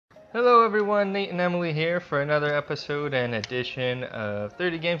Hello everyone, Nate and Emily here for another episode and edition of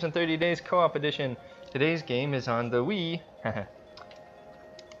 30 Games in 30 Days Co-op Edition. Today's game is on the Wii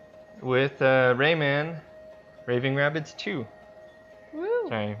with Rayman Raving Rabbids 2. Woo.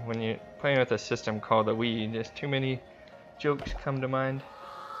 Sorry, when you're playing with a system called the Wii, just too many jokes come to mind.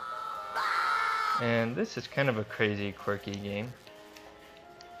 And this is kind of a crazy, quirky game.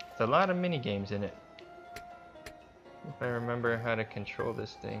 There's a lot of mini games in it. If I remember how to control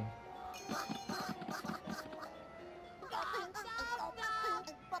this thing.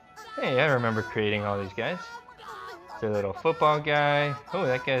 Hey, I remember creating all these guys. There's a little football guy. Oh,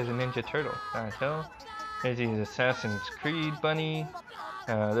 that guy's a Ninja Turtle. There's these Assassin's Creed bunny.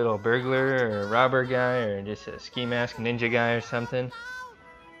 A little burglar or robber guy, or just a ski mask ninja guy or something.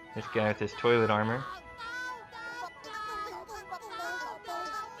 This guy with his toilet armor.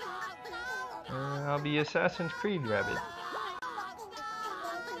 I'll be Assassin's Creed Rabbid.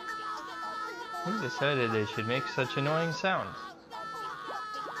 Who decided they should make such annoying sounds?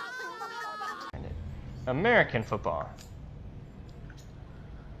 American football.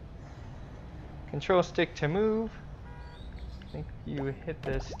 Control stick to move. I think you hit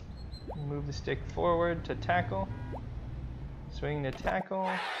this, move the stick forward to tackle. Swing to tackle.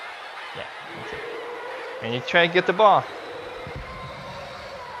 Yeah, that's it. And you try to get the ball.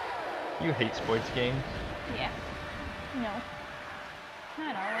 You hate sports games. Yeah. No.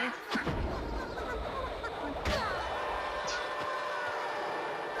 Not always.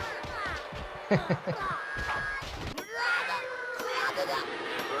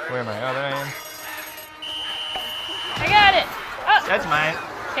 Where am I? Oh, there I am. I got it! Oh. That's mine.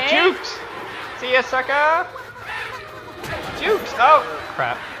 Okay. Jukes! See ya, sucker! Jukes! Oh,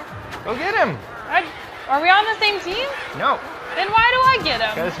 crap. Go get him! Are we on the same team? No. Then why do I get him?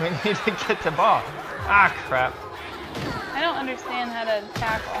 Because we need to get the ball. Ah, crap. I don't understand how to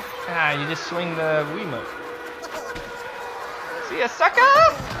tackle. Ah, you just swing the Wiimote. See ya, sucker!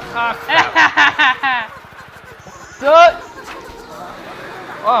 Ah, crap. Sucks!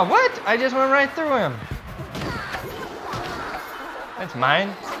 Oh, what? I just went right through him. That's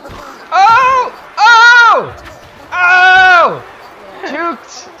mine. Oh! Oh! Oh!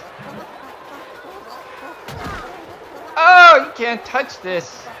 Jukes! Oh, you can't touch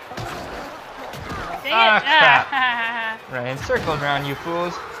this. Dang Ah, it. crap. Ryan circled around, you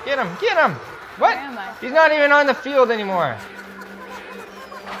fools. Get him, get him! What? Where am I? He's not even on the field anymore.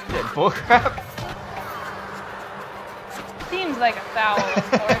 Is it bullcrap? Seems like a foul,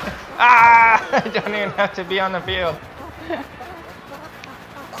 of course. Ah! I don't even have to be on the field.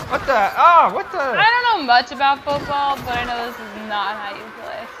 What the? Oh, what the? I don't know much about football, but I know this is not how you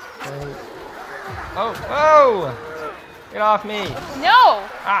play. Oh, oh! Get off me. No!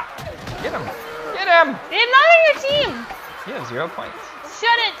 Ah! Get him! Get him! I'm not on your team! You have 0 points.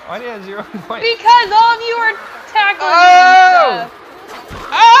 Shut it! Why do you have 0 points? Because all of you are tackling Oh! me and stuff.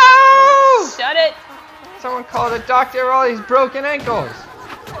 Oh! Shut it! Someone called a doctor for all these broken ankles.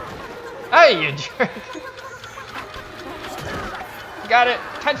 Hey, you jerk! Got it!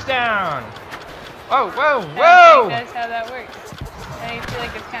 Touchdown! Whoa, whoa, whoa! I think that's how that works. I feel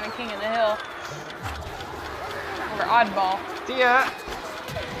like it's kind of king of the hill. Or oddball. See ya!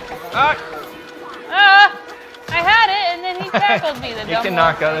 Ah! I had it, and then he tackled me. The You can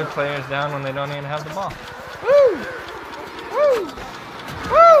knock other players down when they don't even have the ball. Woo! Woo!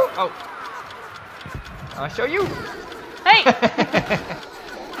 Woo! Oh! I'll show you! Hey!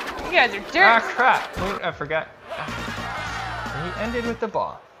 You guys are jerks. Ah, crap! I forgot. He ended with the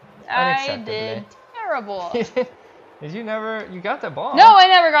ball. I did terrible. Did you never? You got the ball. No, I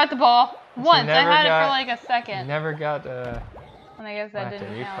never got the ball. Once. I never had it got- for like a second. You never got And I guess that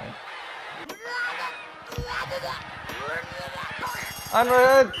didn't count.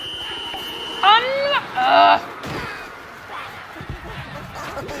 Onward!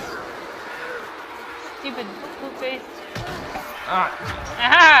 Stupid poop face. Ah!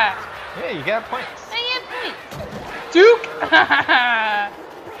 Aha! Yeah, you got points. I get points. Duke!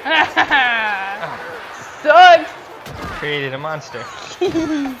 Sucks! Created a monster.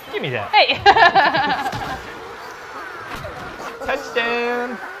 Give me that. Hey!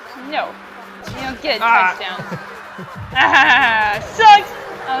 Touchdown! No. You don't get a touchdown. Sucks!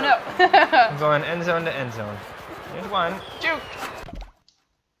 Oh no. I'm going end zone to end zone. Here's one. Juke!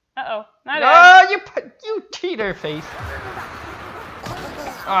 Uh-oh. Not Oh, you cheater face.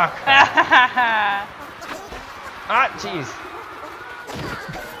 Oh, crap. Ah, jeez.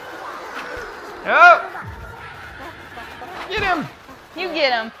 Oh! Get him! You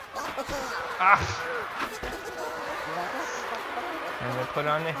get him. Ah. I'm gonna put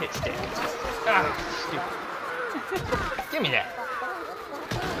on the hit stick. Ah, stupid. Give me that.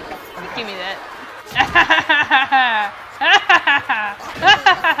 Give me that.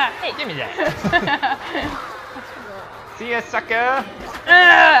 Hey, give me that. See ya, sucker.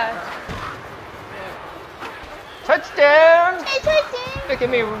 Touchdown. Hey, touchdown. Look at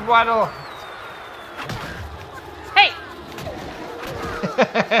me waddle. Hey.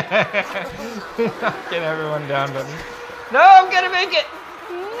 Get everyone down, buddy. No, I'm gonna make it.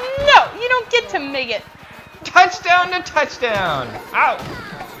 No, you don't get to make it. Touchdown to touchdown. Ow.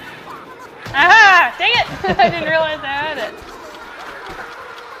 Aha! Dang it! I didn't realize I had it.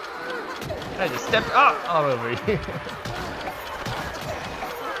 I just stepped all over you.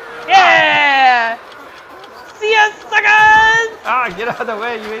 Yeah! See ya, suckers! Ah, get out of the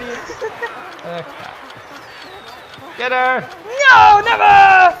way, you idiots. Get her. No,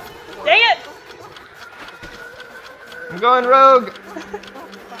 never! Dang it! I'm going rogue.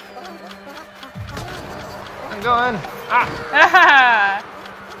 I'm going. Ah. Aha!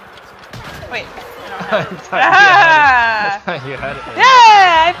 Wait. I thought you had it.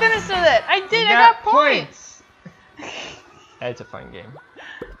 Yeah! I finished with it! I did! I got points! That's a fun game.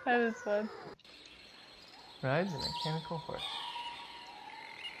 That was fun. Rides a mechanical horse.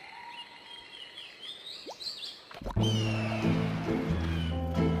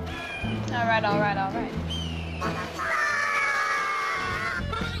 Alright, alright, alright.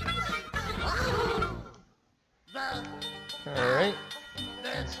 Alright.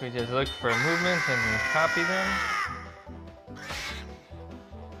 So we just look for movements and we copy them.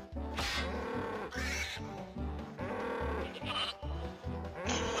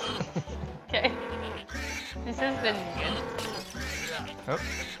 Okay. This has been good. Oh.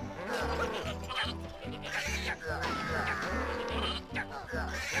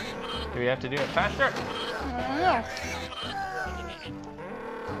 Do we have to do it faster? I don't know.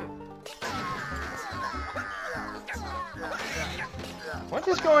 What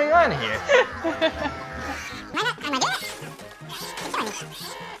is going on here?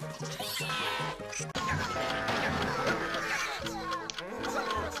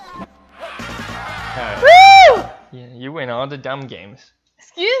 Woo! Yeah, you win all the dumb games.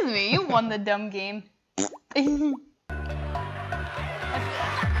 Excuse me, you won the dumb game. Didn't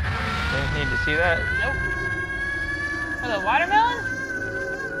need to see that. Nope. For the watermelon?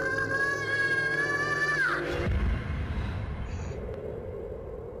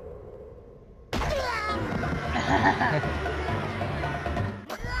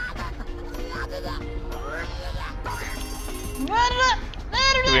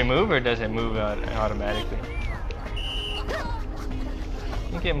 Do we move or does it move automatically? I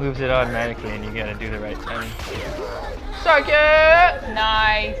think it moves it automatically and you gotta do the right timing. Suck it!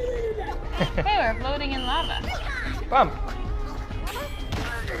 Nice. Hey, we're floating in lava. Bump!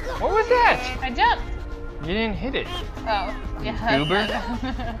 What was that? I jumped. You didn't hit it. Oh, yeah. Goober?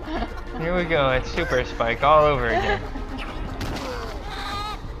 Here we go, it's Super Spike all over again.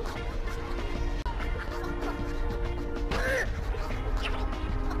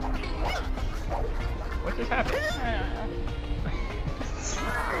 What just happened? I don't know.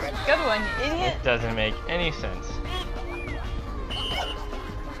 Good one, you idiot. It doesn't make any sense.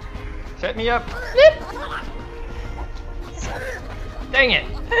 Set me up. Yep. Dang it!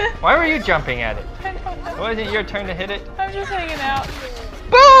 Why were you jumping at it? I don't know. Wasn't it your turn to hit it? I'm just hanging out.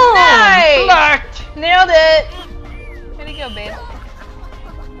 Boom! Nice! Blocked! Nailed it. Way to go, babe.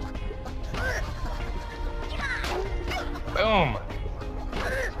 Boom!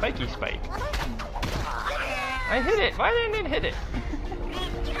 Spiky spike. I hit it. Why didn't it hit it?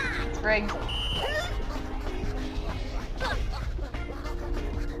 It's rigged.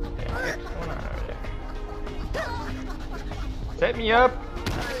 What's going on over there? Set me up.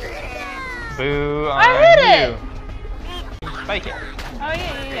 Boo on I hit you. it. Spike it. Oh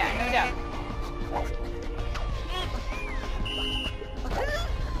yeah, no doubt.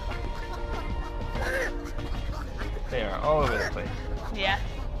 They are all over the place. Yeah.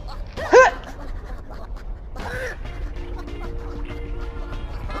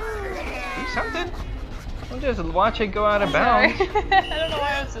 Do something. Don't just watch it go out of Sorry. bounds. I don't know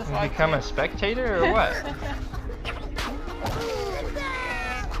why I was just watching. Become a spectator or what?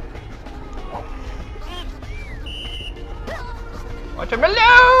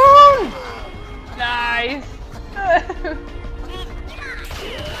 Watermelon! Nice.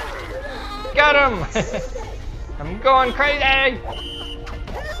 Got him! I'm going crazy!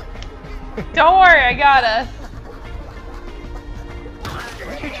 Don't worry, I got us. Why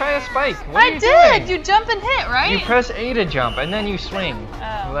don't you try a spike? What are I you did. doing? You jump and hit, right? You press A to jump and then you swing. Oh.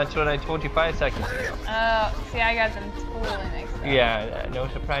 Well, that's what I told you 5 seconds ago. Oh, see, I got them totally mixed up. Yeah, no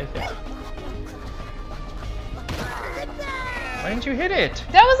surprise there. Why didn't you hit it?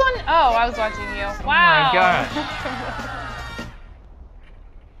 That was on. Oh, I was watching you. Wow. Oh my gosh.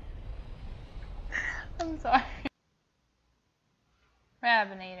 I'm sorry.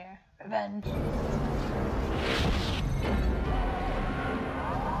 Rabinator. Revenge.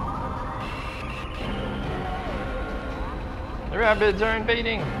 The Rabbids are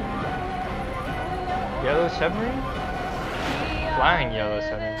invading. Yellow submarine? Flying yellow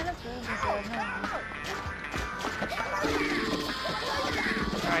submarine.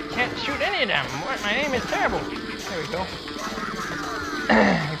 I can't shoot any of them. What? My aim is terrible. There we go.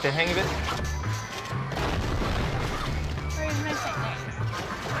 Get the hang of it. Where's my thing?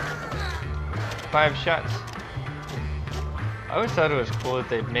 5 shots. I always thought it was cool that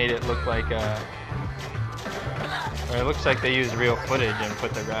they made it look like or it looks like they used real footage and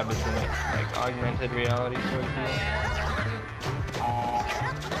put the rabbits in it, like augmented reality sort of deal.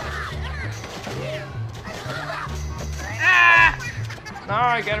 Ah! No,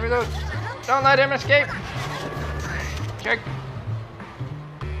 I gotta reload. Don't let him escape. Check.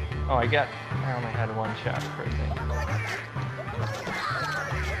 Oh, I only had 1 shot per thing.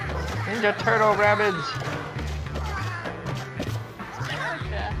 Ninja Turtle Rabbids.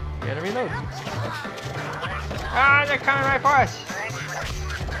 Gotta reload. Ah, they're coming right for us.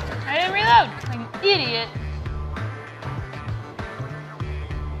 I didn't reload. Like an idiot.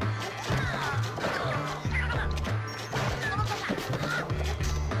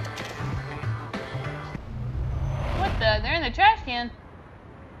 What the? They're in the trash can.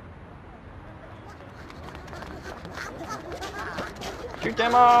 Shoot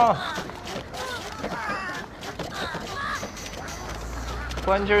them all.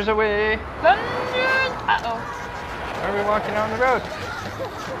 Plungers away. Plungers! Uh-oh. Why are we walking on the road?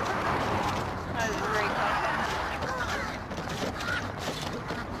 That was a great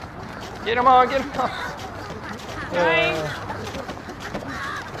question. Get them all, get them all.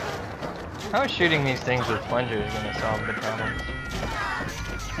 How is shooting these things with plungers going to solve the problem?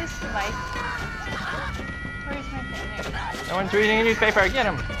 This life. Where's my thing? There. No one's reading a newspaper, get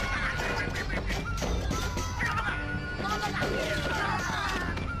them.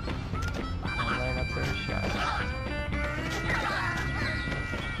 Line up those shots.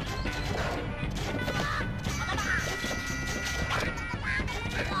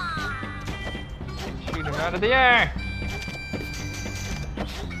 Shoot him out of the air.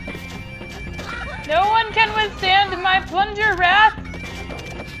 No one can withstand my plunger wrath.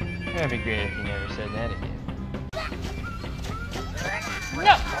 That'd be great if you never said that again.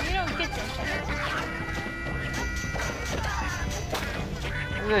 No, you don't get this.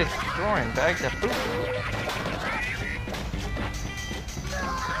 Look at this throwing bags of poop.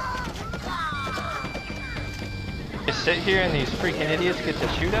 Just sit here and these freaking idiots get to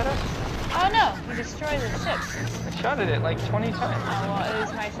shoot at us? Oh no, you destroy the ship. I shot at it like 20 times. Oh well, it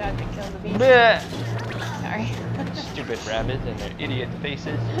was my shot to kill the beast. Blech. Sorry. Stupid rabbits and their idiot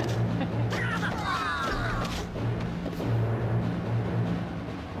faces.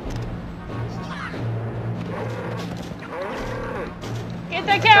 Get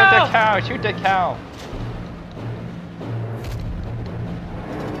the cow! Get the cow! Shoot the cow!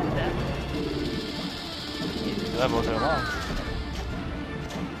 These levels are long.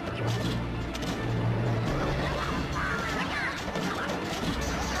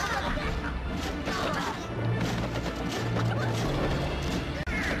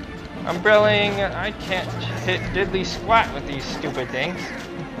 Umbrelling, I can't hit diddly squat with these stupid things.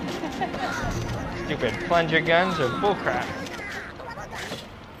 Stupid plunger guns are bullcrap.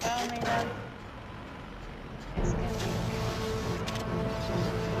 Oh my god. It's gonna be...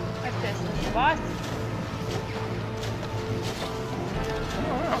 What's this? This is the boss?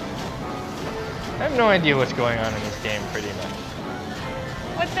 I have no idea what's going on in this game, pretty much.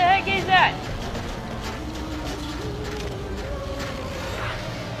 What the heck is that?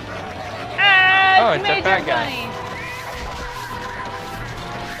 Ah! Oh, it's a fat guy. Bunny.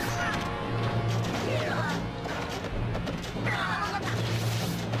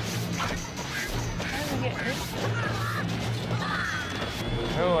 How do we get hurt?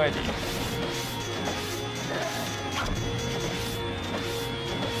 No idea.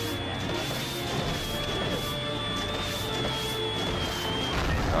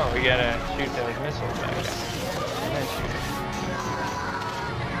 Oh, we gotta shoot those missiles back up. And then shoot it.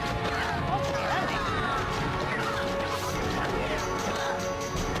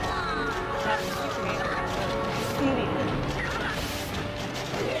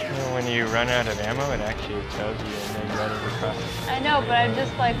 When you run out of ammo, it actually tells you and then run it across. I know, but I'm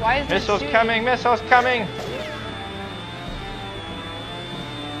just like, why is this Missiles shooting? coming! Missiles coming!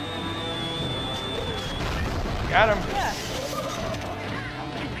 Got him! Yeah.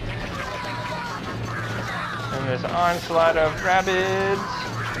 And this onslaught of Rabbids.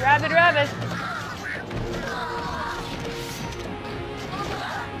 Rabbid Rabbid.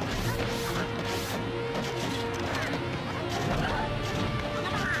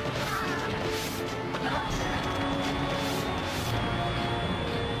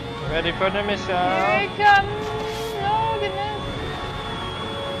 Ready for the missile. Here it comes. Oh, goodness.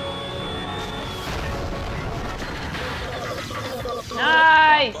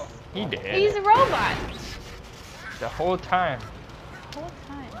 Nice. He did. He's a robot. The whole time. The whole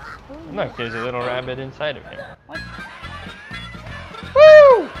time. Ooh. Look, there's a little rabbit inside of him. What?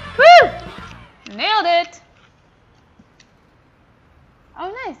 Woo! Woo! Nailed it.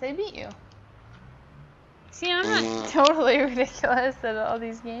 Oh, nice. I beat you. See, I'm not totally ridiculous at all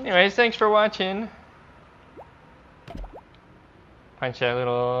these games. Anyways, thanks for watching. Punch that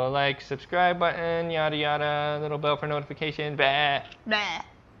little like, subscribe button, yada yada, little bell for notifications. Bah. Bah.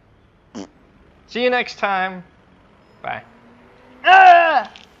 See you next time. Bye. Ugh!